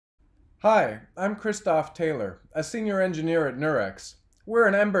Hi, I'm Christoph Taylor, a senior engineer at Nurx. We're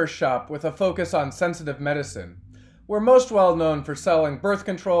an Ember shop with a focus on sensitive medicine. We're most well known for selling birth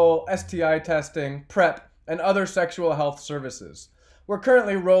control, STI testing, PrEP, and other sexual health services. We're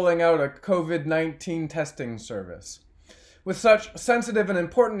currently rolling out a COVID-19 testing service. With such sensitive and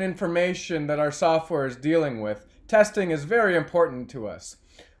important information that our software is dealing with, testing is very important to us.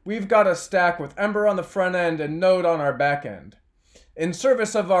 We've got a stack with Ember on the front end and Node on our back end. In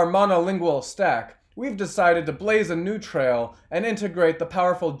service of our monolingual stack, we've decided to blaze a new trail and integrate the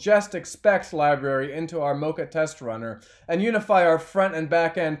powerful Jest expect library into our Mocha test runner and unify our front and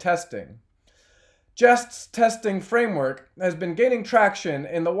back end testing. Jest's testing framework has been gaining traction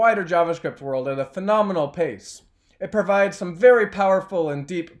in the wider JavaScript world at a phenomenal pace. It provides some very powerful and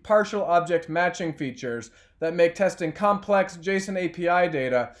deep partial object matching features that make testing complex JSON API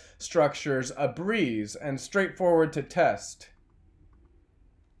data structures a breeze and straightforward to test.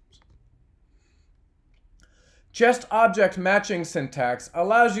 Jest object matching syntax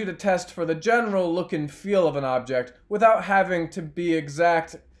allows you to test for the general look and feel of an object without having to be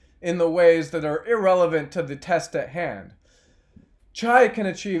exact in the ways that are irrelevant to the test at hand. Chai can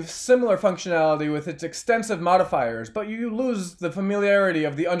achieve similar functionality with its extensive modifiers, but you lose the familiarity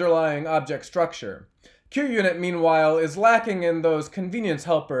of the underlying object structure. QUnit, meanwhile, is lacking in those convenience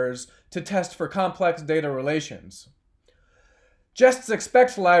helpers to test for complex data relations. Jest's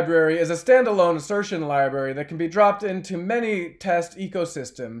expect library is a standalone assertion library that can be dropped into many test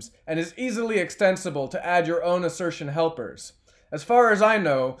ecosystems and is easily extensible to add your own assertion helpers. As far as I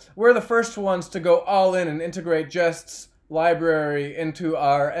know, we're the first ones to go all in and integrate Jest's library into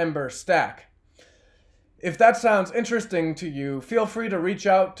our Ember stack. If that sounds interesting to you, feel free to reach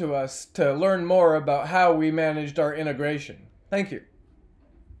out to us to learn more about how we managed our integration. Thank you.